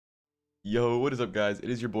Yo, what is up guys?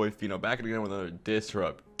 It is your boy Fyno back again with another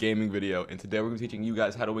Disrupt gaming video, and today we're gonna be teaching you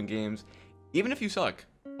guys how to win games even if you suck.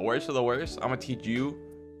 The worst of the worst, I'm gonna teach you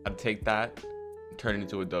how to take that and turn it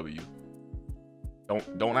into a W.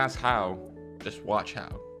 Don't ask how, just watch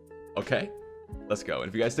how. Okay? Let's go. And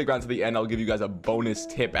if you guys stick around to the end, I'll give you guys a bonus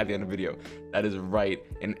tip at the end of the video. That is right,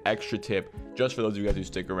 an extra tip just for those of you guys who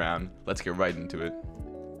stick around. Let's get right into it.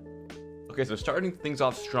 Okay, so starting things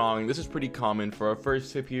off strong, this is pretty common. For our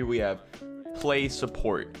first tip here, we have play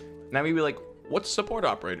support. Now maybe like, what's support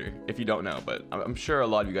operator? If you don't know, but I'm sure a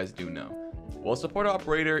lot of you guys do know. Well, support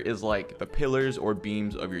operator is like the pillars or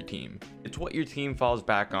beams of your team. It's what your team falls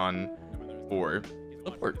back on for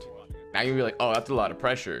support. Now you'll be like, oh, that's a lot of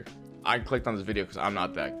pressure. I clicked on this video because I'm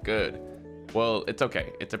not that good. Well, it's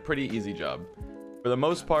okay. It's a pretty easy job. For the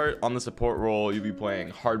most part, on the support role, you'll be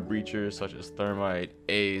playing hard breachers such as Thermite,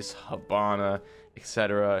 Ace, Habana,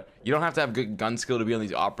 etc. You don't have to have good gun skill to be on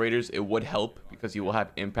these operators. It would help because you will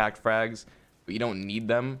have impact frags, but you don't need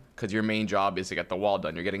them because your main job is to get the wall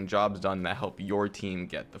done. You're getting jobs done that help your team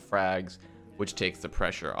get the frags, which takes the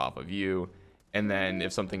pressure off of you. And then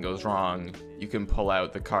if something goes wrong, you can pull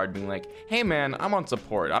out the card being like, hey man, I'm on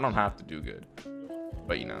support. I don't have to do good.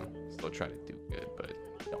 But you know, still try to do good, but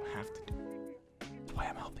you don't have to do good. Why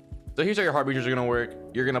I'm helping. So here's how your hard breachers are gonna work.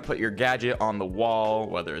 You're gonna put your gadget on the wall,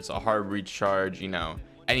 whether it's a hard breach charge, you know,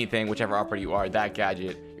 anything, whichever operator you are, that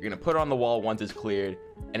gadget. You're gonna put it on the wall once it's cleared,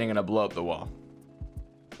 and you're gonna blow up the wall.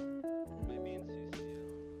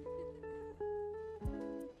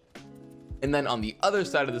 And then on the other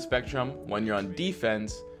side of the spectrum, when you're on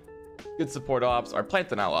defense, good support ops are plant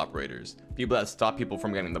denial operators, people that stop people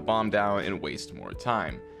from getting the bomb down and waste more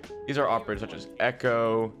time. These are operators such as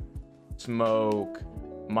Echo, Smoke,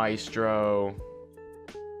 Maestro.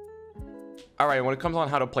 All right, when it comes on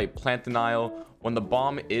how to play plant denial, when the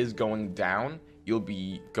bomb is going down, you'll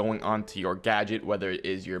be going onto your gadget, whether it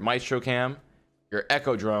is your Maestro cam, your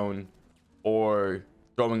Echo drone, or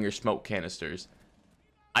throwing your smoke canisters.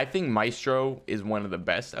 I think Maestro is one of the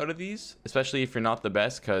best out of these, especially if you're not the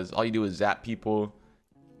best, because all you do is zap people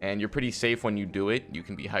and you're pretty safe when you do it. You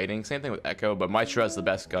can be hiding. Same thing with Echo, but Maestro has the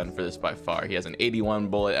best gun for this by far. He has an 81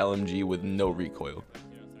 bullet LMG with no recoil.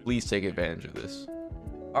 Please take advantage of this.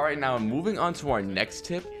 All right, now moving on to our next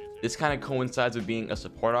tip. This kind of coincides with being a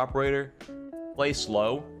support operator. Play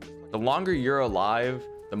slow. The longer you're alive,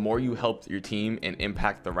 the more you help your team and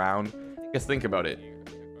impact the round. Because think about it.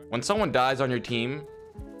 When someone dies on your team,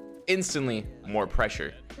 instantly more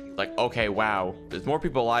pressure. Like, okay, wow, there's more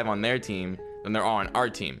people alive on their team than there are on our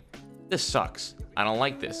team. This sucks. I don't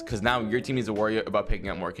like this, because now your team needs to worry about picking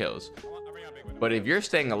up more kills. But if you're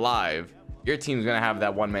staying alive, your team's gonna have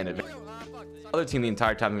that one man advantage. Other team the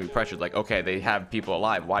entire time gonna be pressured, like, okay, they have people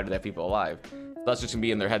alive. Why do they have people alive? That's just gonna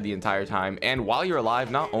be in their head the entire time. And while you're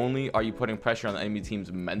alive, not only are you putting pressure on the enemy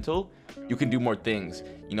team's mental, you can do more things.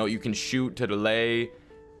 You know, you can shoot to delay,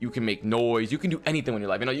 you can make noise, you can do anything when you're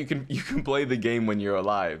alive. You know, you can play the game when you're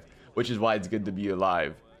alive, which is why it's good to be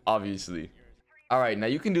alive, obviously. All right, now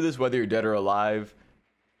you can do this whether you're dead or alive,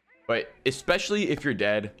 but especially if you're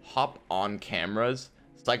dead, hop on cameras,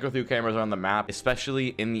 cycle through cameras around the map, especially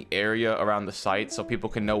in the area around the site, so people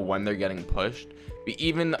can know when they're getting pushed. But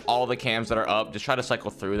even all the cams that are up, just try to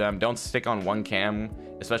cycle through them. Don't stick on one cam,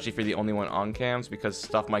 especially if you're the only one on cams, because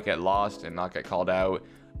stuff might get lost and not get called out,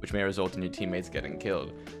 which may result in your teammates getting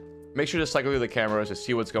killed. Make sure to cycle through the cameras to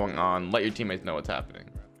see what's going on, let your teammates know what's happening.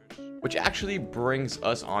 Which actually brings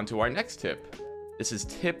us on to our next tip. This is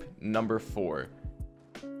tip number 4.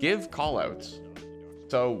 Give callouts.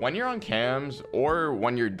 So when you're on cams or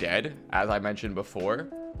when you're dead, as I mentioned before,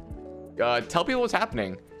 tell people what's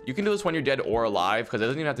happening. You can do this when you're dead or alive, because it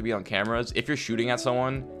doesn't even have to be on cameras. If you're shooting at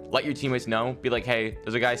someone, let your teammates know. Be like, hey,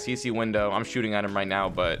 there's a guy CC window. I'm shooting at him right now,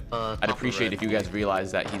 but I'd appreciate if you guys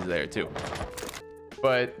realize that he's there too.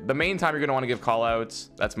 But the main time you're gonna want to give callouts,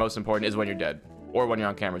 that's most important, is when you're dead. Or when you're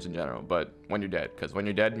on cameras in general, but when you're dead, because when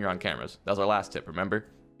you're dead, you're on cameras. That was our last tip, remember?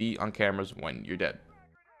 Be on cameras when you're dead.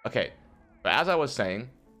 Okay, but as I was saying,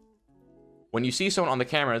 when you see someone on the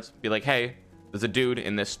cameras, be like, hey, there's a dude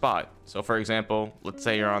in this spot. So for example, let's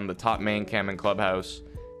say you're on the top main cam in Clubhouse.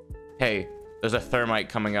 Hey, there's a Thermite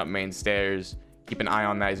coming up main stairs. Keep an eye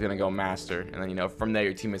on that, he's gonna go master. And then, you know, from there,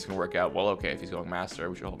 your teammates can work out, well, okay, if he's going master,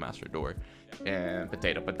 we should hold master door. And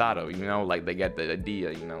potato, you know, like they get the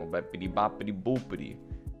idea, you know, bappity boppity boopity.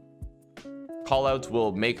 Callouts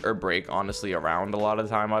will make or break, honestly, a round a lot of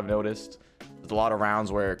the time, I've noticed. There's a lot of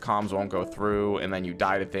rounds where comms won't go through and then you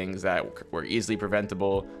die to things that were easily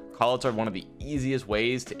preventable. Callouts are one of the easiest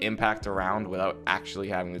ways to impact a round without actually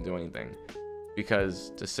having to do anything.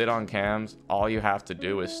 Because to sit on cams, all you have to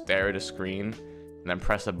do is stare at a screen and then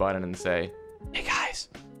press a button and say, hey guys,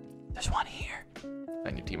 there's one here.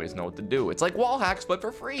 Then your teammates know what to do. It's like wall hacks, but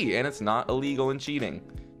for free, and it's not illegal and cheating.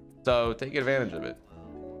 So take advantage of it.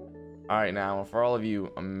 All right, now for all of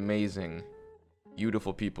you amazing,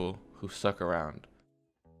 beautiful people who stuck around,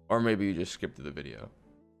 or maybe you just skipped through the video,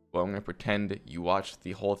 well, I'm gonna pretend you watched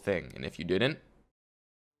the whole thing, and if you didn't,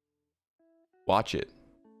 watch it.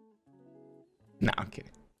 Nah, I'm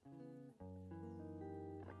kidding.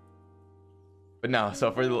 But no,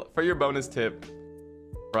 so for your bonus tip,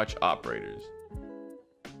 crutch operators.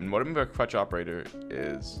 And what I mean by crutch operator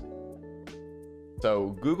is,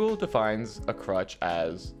 so Google defines a crutch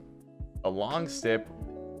as a long stick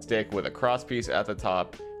with a crosspiece at the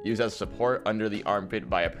top used as support under the armpit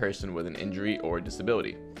by a person with an injury or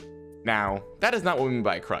disability. Now, that is not what we mean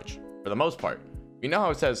by a crutch, for the most part. You know how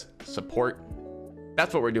it says support?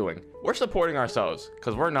 That's what we're doing. We're supporting ourselves,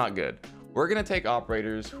 because we're not good. We're going to take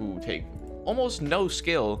operators who take almost no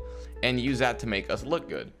skill and use that to make us look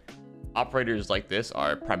good. Operators like this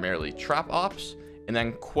are primarily trap ops, and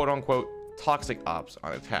then quote-unquote toxic ops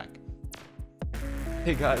on attack.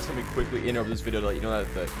 Hey guys, let me quickly interrupt this video to let you know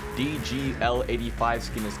that the DGL85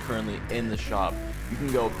 skin is currently in the shop. You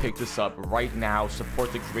can go pick this up right now,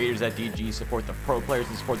 support the creators at DG, support the pro players,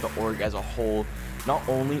 and support the org as a whole. Not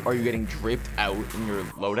only are you getting dripped out in your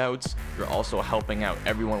loadouts, you're also helping out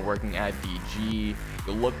everyone working at DG.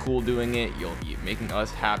 You'll look cool doing it, you'll be making us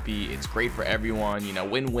happy, it's great for everyone, you know,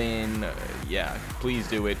 win-win. Yeah, please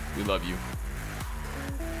do it, we love you.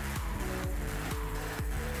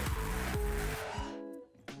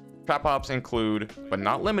 Trap ops include, but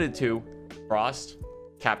not limited to, Frost,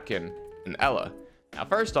 Capkin, and Ella. Now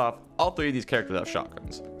first off, all three of these characters have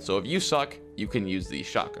shotguns, so if you suck, you can use these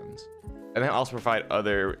shotguns. And they also provide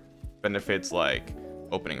other benefits like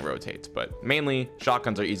opening rotates, but mainly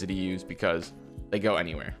shotguns are easy to use because they go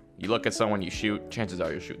anywhere. You look at someone, you shoot, chances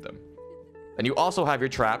are you'll shoot them. Then you also have your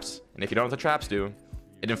traps, and if you don't know what the traps do,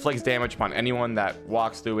 it inflicts damage upon anyone that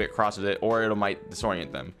walks through it, crosses it, or it might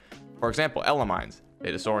disorient them. For example, Ella mines.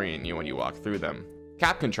 They disorient you when you walk through them.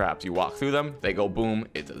 Capkin traps, you walk through them, they go boom,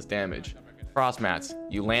 it does damage. Frost mats,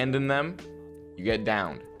 you land in them, you get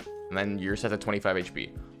downed, and then you're set to 25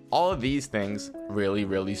 HP. All of these things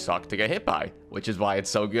really suck to get hit by, which is why it's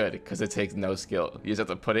so good, because it takes no skill. You just have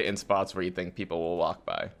to put it in spots where you think people will walk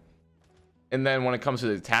by. And then when it comes to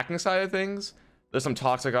the attacking side of things, there's some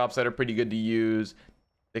toxic ops that are pretty good to use.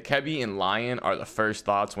 The Kebi and Lion are the first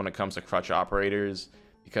thoughts when it comes to crutch operators,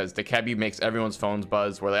 because the Kebi makes everyone's phones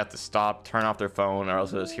buzz where they have to stop, turn off their phone, or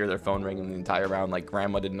else they'll just hear their phone ringing the entire round. Like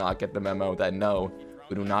grandma did not get the memo that no,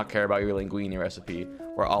 we do not care about your linguine recipe.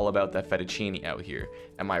 We're all about that fettuccine out here.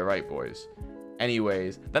 Am I right, boys?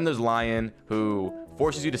 Anyways, then there's Lion, who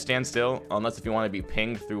forces you to stand still unless if you want to be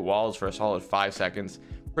pinged through walls for a solid 5 seconds.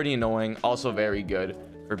 Pretty annoying, also very good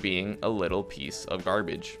for being a little piece of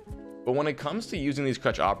garbage. But when it comes to using these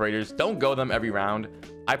crutch operators, don't go them every round.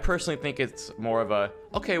 I personally think it's more of a,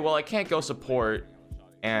 okay, well, I can't go support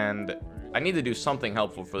and I need to do something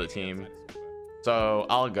helpful for the team. So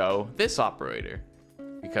I'll go this operator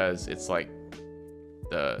because it's like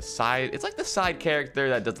the side character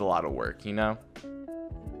that does a lot of work, you know?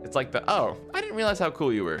 It's like the, oh, I didn't realize how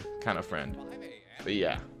cool you were kind of friend. But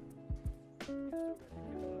yeah.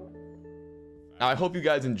 Now, I hope you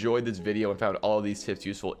guys enjoyed this video and found all of these tips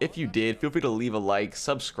useful. If you did, feel free to leave a like,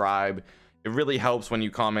 subscribe. It really helps when you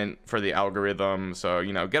comment for the algorithm. So,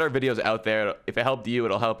 you know, get our videos out there. If it helped you,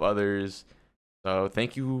 it'll help others. So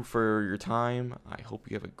thank you for your time. I hope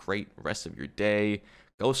you have a great rest of your day.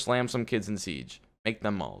 Go slam some kids in Siege. Make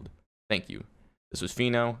them mauled. Thank you. This was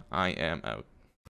Fyno. I am out.